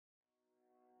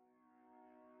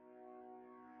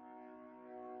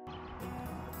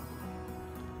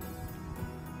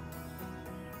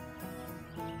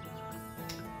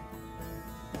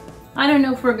I don't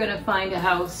know if we're gonna find a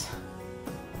house.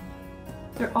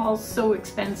 They're all so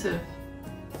expensive.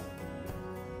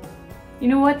 You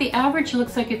know what? The average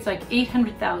looks like it's like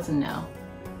 800,000 now.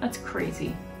 That's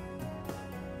crazy.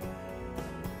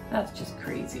 That's just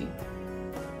crazy.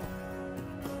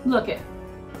 Look at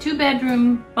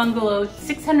 2-bedroom bungalow,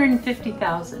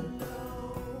 650,000.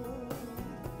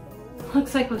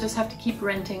 Looks like we'll just have to keep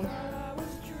renting.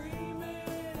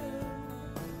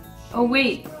 Oh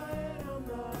wait,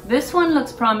 this one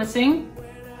looks promising.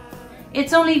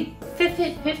 It's only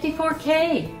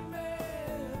 54K.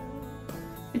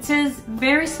 It says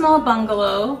very small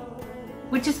bungalow,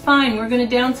 which is fine, we're gonna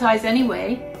downsize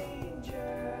anyway.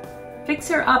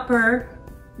 Fixer upper,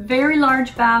 very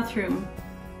large bathroom.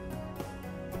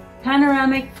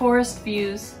 Panoramic forest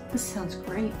views. This sounds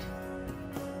great.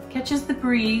 Catches the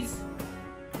breeze.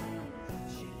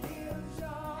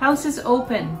 House is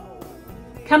open.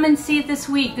 Come and see it this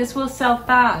week. This will sell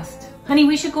fast. Honey,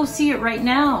 we should go see it right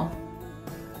now.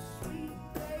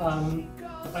 I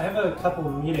have a couple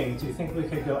of meetings. Do you think we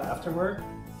could go after work?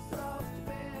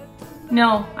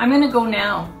 No, I'm gonna go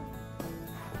now.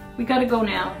 We gotta go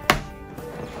now.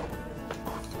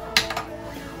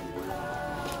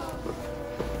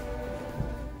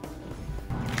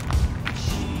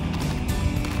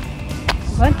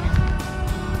 What?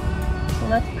 Well,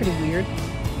 that's pretty weird.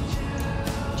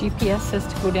 GPS says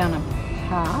to go down a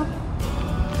path.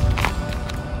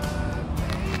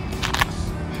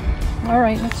 All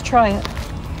right, let's try it.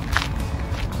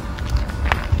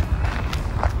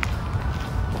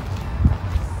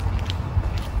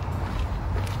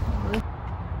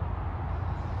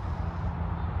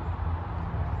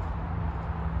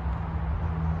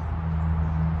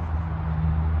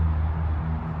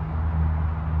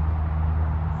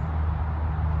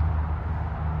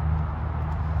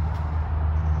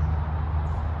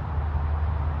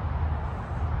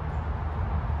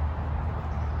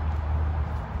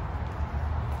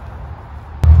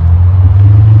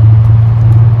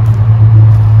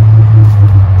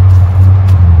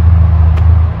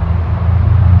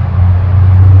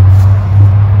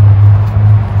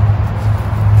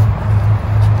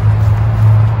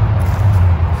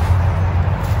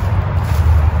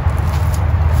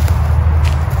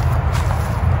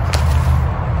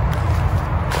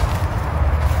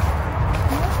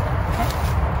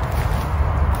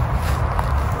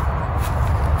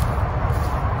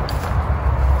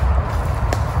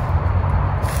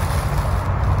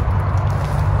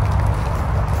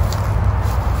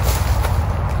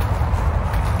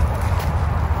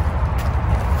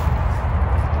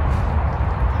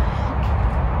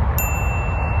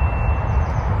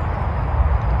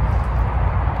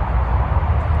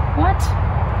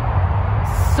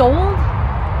 Sold?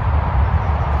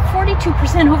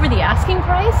 42% over the asking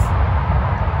price?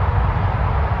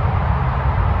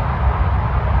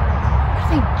 Are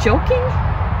they joking?